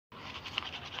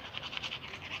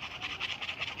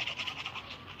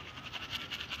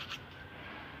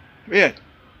Wait,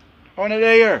 how many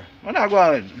day here? When I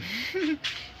go in?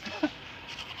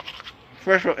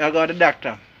 First I got the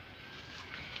doctor.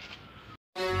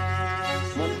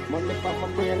 Money for my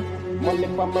brain, money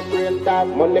for my brain, dog.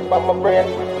 Money for my brain,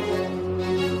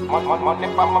 money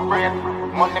for my brain,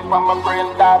 money for my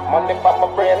brain, dog. Money for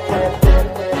my brain.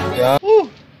 Yeah. Woo.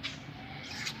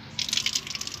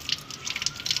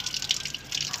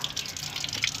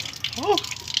 Oh.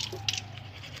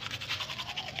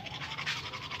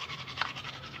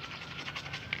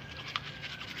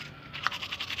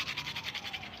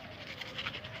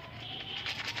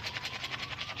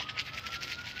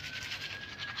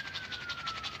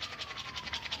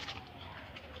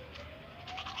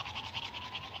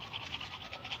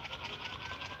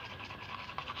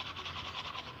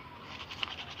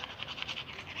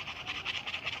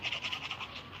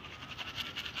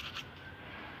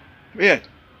 Wait,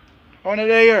 how many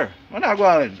day here? When I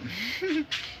go in?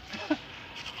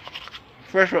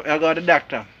 First I got the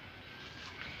doctor.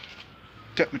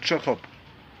 Take my truck up.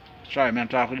 Sorry, man,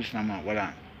 talk with this now, man. Hold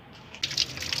on.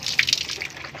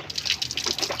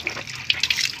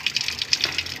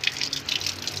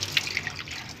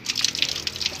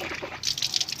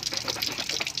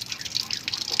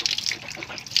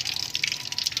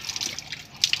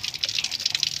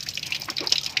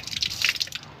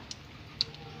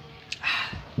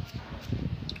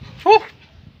 Woo.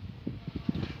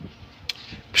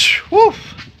 Woo.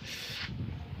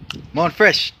 Mount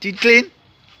fresh, teeth clean.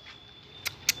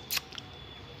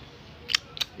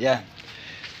 Yeah.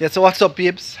 Yeah, so what's up,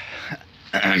 peeps?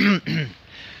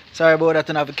 Sorry about that,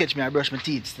 I have to catch me. I brush my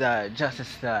teeth,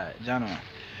 justice, Jano.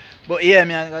 But yeah,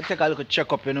 man, I'm gonna take a look at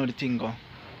check up, you know, the thing go.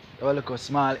 Have a look at a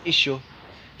small issue.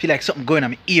 Feel like something going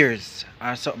on my ears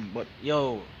or something, but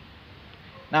yo,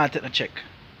 now I take a check.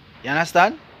 You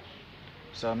understand?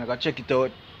 So I'm gonna check it out.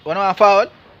 Wanna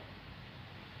forward?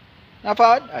 Not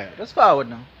forward? Alright, just forward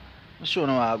now. I'm sure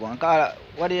now how I go. Cause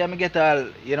what do you get all,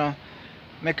 you know,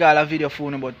 make all a video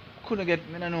phone but couldn't get,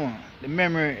 I don't know, the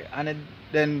memory and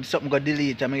then something got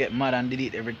delete and I get mad and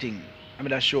delete everything. I'm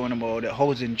just showing about the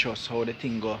housing trust, how the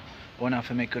thing go. Wanna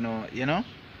to make you know,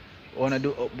 wanna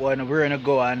do where wanna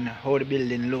go and how the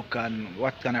building look and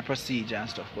what kind of procedure and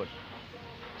stuff.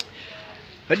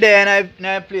 But then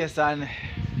I place and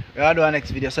we'll do our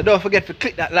next video. So don't forget to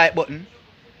click that like button,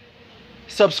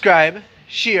 subscribe,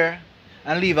 share,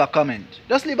 and leave a comment.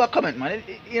 Just leave a comment, man.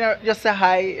 You know, just say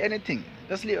hi, anything.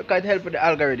 Just leave, cause it help with the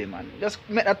algorithm, man. Just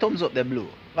make a thumbs up the blue.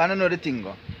 I don't know the thing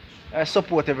go.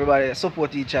 Support everybody,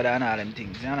 support each other and all them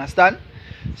things. You understand?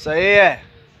 So yeah.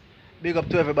 Big up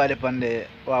to everybody upon the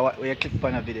where you click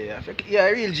on a video. Yeah,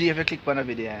 real G if you click on a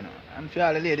video, you know. And for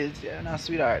all the ladies, yeah, not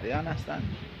sweetheart, you understand?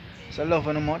 So love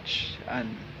you much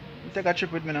and take a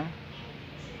trip with me now.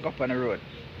 Go up on the road.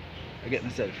 I get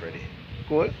myself ready.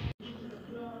 Cool?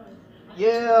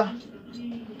 Yeah.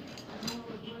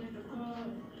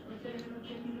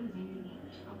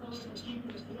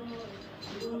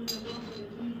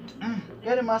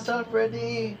 Getting myself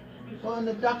ready. Going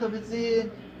to the doctor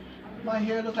visit. My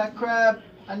hair look like crap.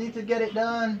 I need to get it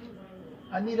done.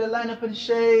 I need to line up and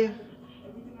shave.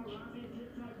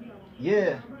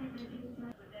 Yeah.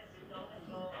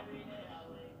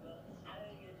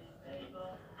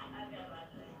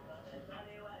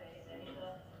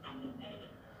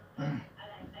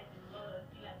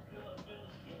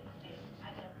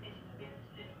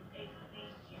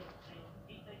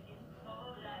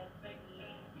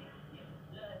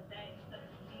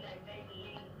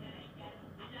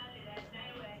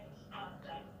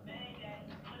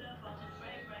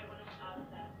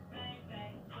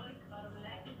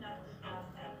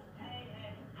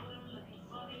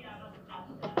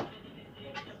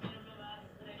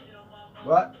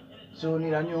 What? So we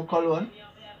need a new cologne?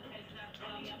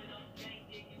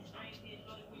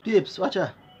 Peeps, watch out.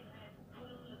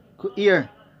 Here.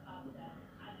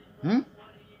 And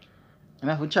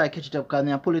if we try to catch it up, because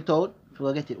I pull it out,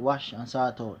 we get it washed and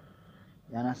sort out.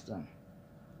 You understand?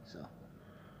 So.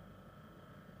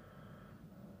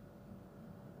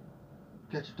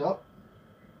 Catch it up.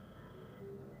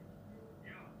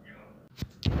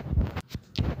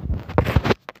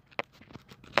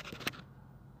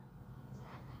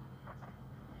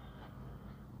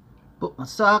 Put my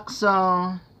socks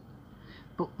on.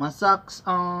 Put my socks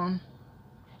on.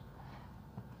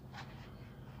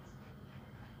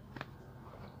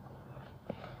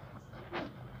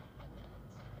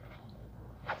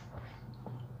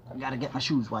 I gotta get my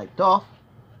shoes wiped off.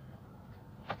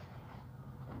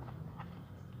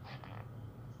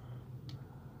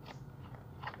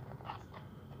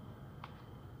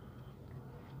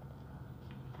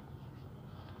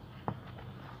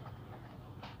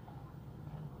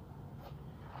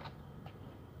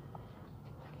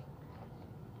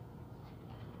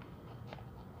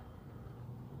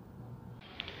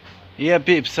 Yeah,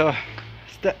 peeps, so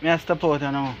I step out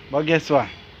now. But guess what?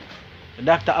 The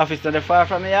doctor office not far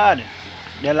from the yard.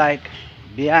 They're like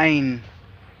behind,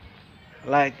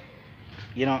 like,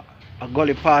 you know, a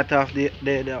gully part of the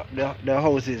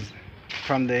houses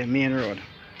from the main road.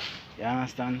 You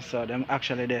understand? So them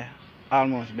actually they're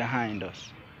almost behind us.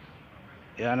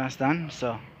 You understand?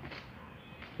 So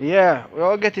yeah, we're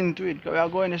all getting to it. We are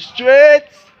going straight.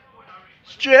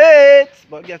 Straight!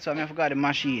 But guess what? I forgot the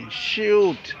machine.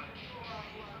 Shoot!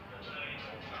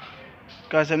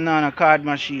 Because I'm not on a card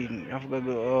machine. You have to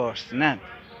go, oh snap.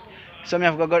 So I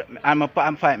have to go, I'm a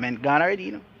appointment gone already,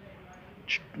 you know.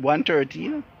 1:30, you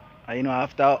know. And, you know,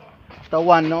 after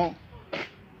 1 now,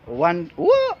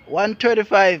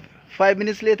 1:35, 5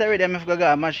 minutes later already, I have to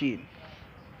go a machine.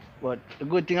 But the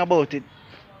good thing about it,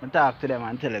 I talk to them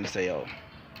and tell them, say, yo,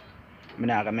 I'm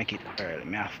not going to make it early.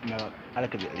 I'm a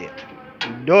little bit late.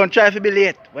 Don't try to be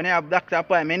late when you have doctor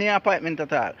appointment, any appointment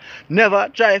at all. Never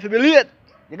try to be late.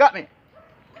 You got me?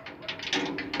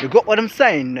 You got what I'm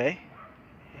saying, eh?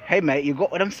 Hey mate, you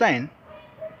got what I'm saying?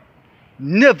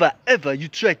 Never ever you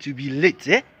try to be late,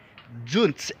 eh?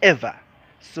 Don't ever.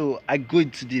 So I go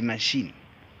into the machine.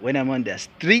 When I'm on the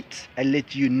street, I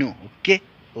let you know, okay?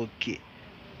 Okay.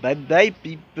 Bye bye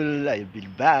people, I'll be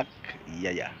back.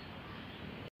 Yeah.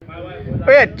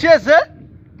 Wait, cheers, eh?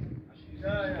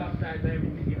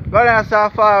 Go down and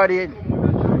stand forward in.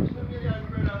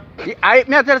 I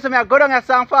tell you something, go down and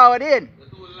stand forward in.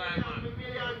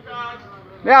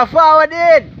 Me a forward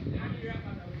in.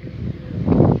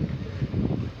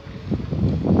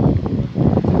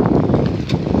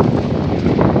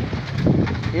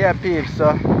 Yeah, peeps, so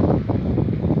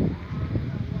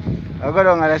I go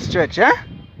down and stretch, eh?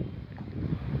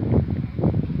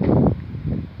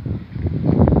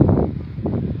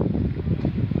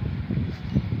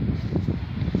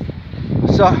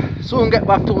 So soon get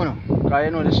back to you, because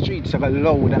you know the streets are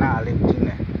loud and all them thing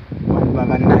there. One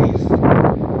bag of nice.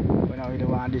 We don't really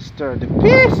want to disturb the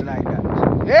peace like that.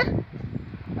 Eh?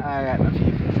 Alright my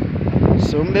people.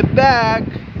 Soon be back.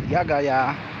 Yaga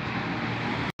ya.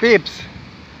 Peeps,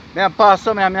 me have passed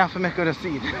some and I have to make you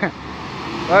see it.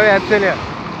 What I tell you?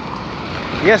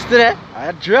 Yesterday I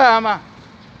had drama.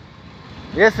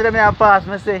 Yesterday me have passed,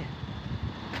 me say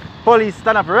police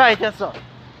stand up right here, so.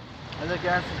 As you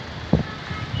can see.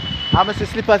 I see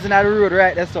slippers in the road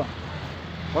right there, so.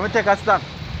 When we take a stop,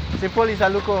 see police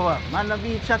and look over. Man, the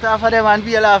beat shut off of them and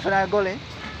be off in the gully.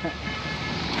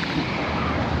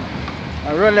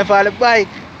 I run left on the bike.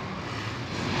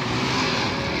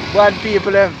 Bad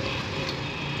people them.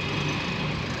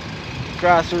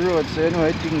 Cross the road, so you know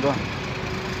what thing go.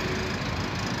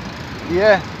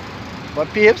 Yeah.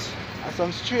 But peeps, there's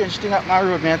some strange thing at my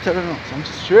road, man, I tell you now. Some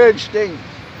strange thing.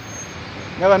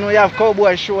 Never know you have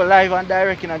cowboy show live and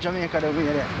direct in Jamaica the way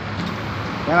there.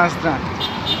 You understand?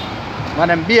 When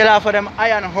them bail off of them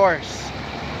iron horse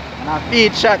and a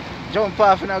beat shot, jump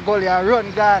off in a gully and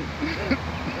run gone.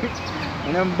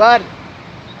 And them bad.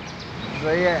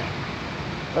 So yeah.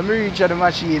 When we reach the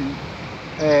machine,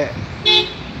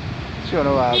 show you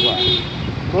what I go.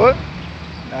 Cool?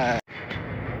 Alright.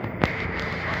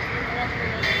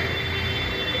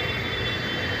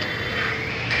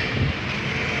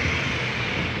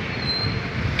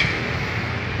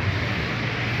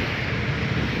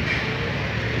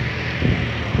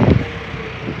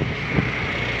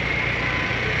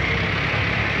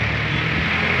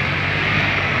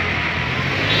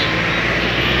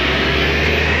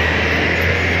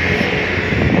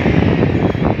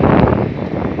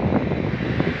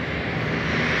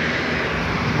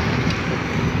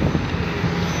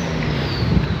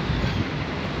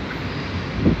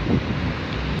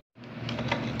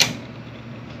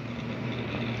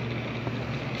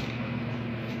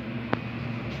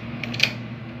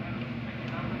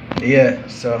 Yeah,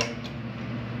 so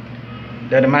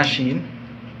that's the machine,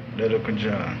 the local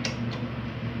jar.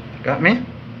 Got me?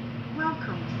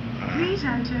 Welcome. Please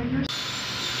enter your...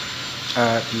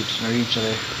 Alright peeps, I reach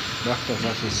the doctor's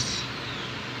office.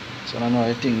 So I know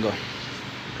I think go.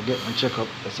 I get my checkup,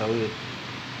 that's how I wait.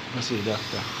 I see the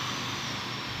doctor.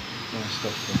 And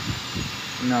stuff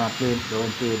there. Now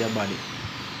don't play the body.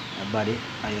 The body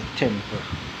and your temper.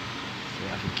 So you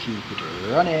have to keep it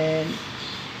running.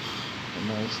 You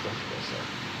know stuff there, so.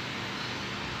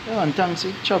 Yeah, and thanks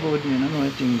for trouble with me, I know I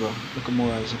think go. Look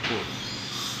more as support.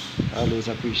 I always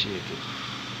appreciate it.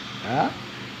 Huh?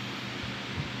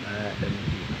 Alright then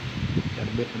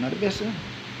people. You're the best, eh?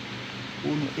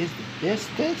 Uno is the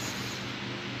bestest.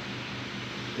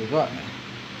 You got me.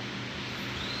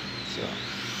 So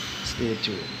stay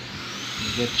tuned.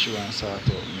 Get you and sort out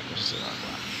make us sort out.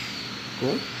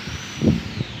 Cool?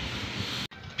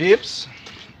 Peeps.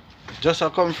 Just a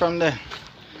come from there.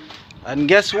 And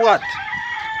guess what?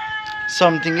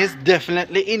 Something is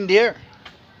definitely in there.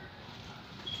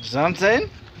 You know what I'm saying?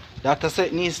 Doctor said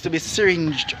it needs to be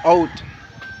syringed out.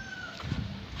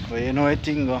 But you know a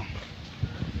thing go.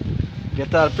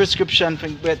 Get all prescription for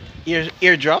get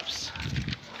ear drops.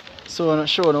 So I'm not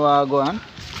sure what I go on.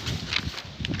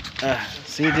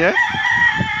 See there?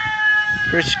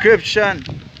 Prescription.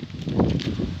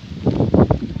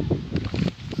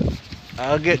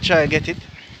 I'll try to get it.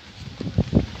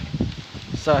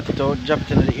 Sort it out, drop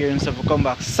it into the ear and stuff. We'll come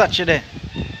back Saturday.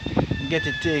 Get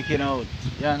it taken out.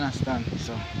 You understand?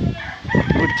 So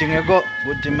good thing you go.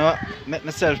 Good thing I make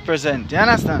myself present. You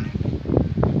understand?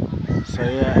 So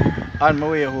yeah, on my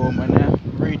way home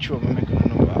and reach home and make you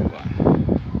know what I'm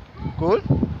going. Cool?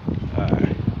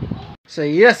 Alright. So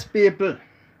yes people,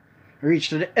 reach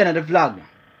to the end of the vlog.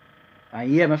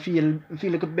 And yeah, I feel a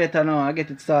little better now. I get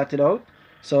it started out.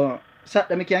 So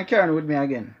Saturday I can carry on with me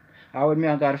again. Or with me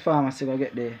I got the pharmacy go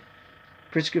get the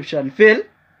prescription filled.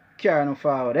 Carry on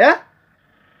forward, yeah?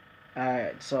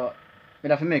 Alright, so I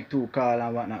have to make 2 calls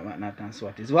and whatnot and so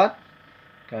what is what.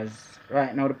 Because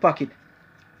right now the pocket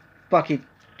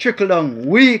trickle down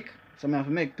weak. So I have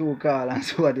to make 2 calls and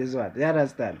so what is what. You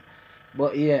understand?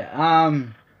 But yeah,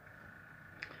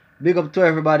 big up to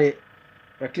everybody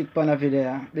who click on the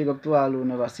video. Big up to all who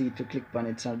never see it to click on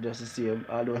it. It's not just to see them.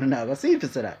 Although I never see it to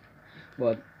say that.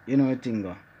 But you know the thing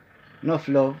go. Enough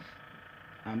love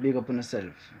and big up on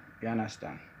yourself. You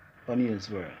understand? O'Neill's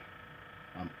World.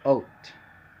 I'm out.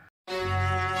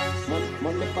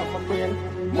 Money for my brain,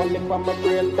 money for my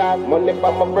brain, dog. Money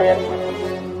for my brain.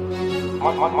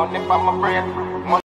 Money for my brain.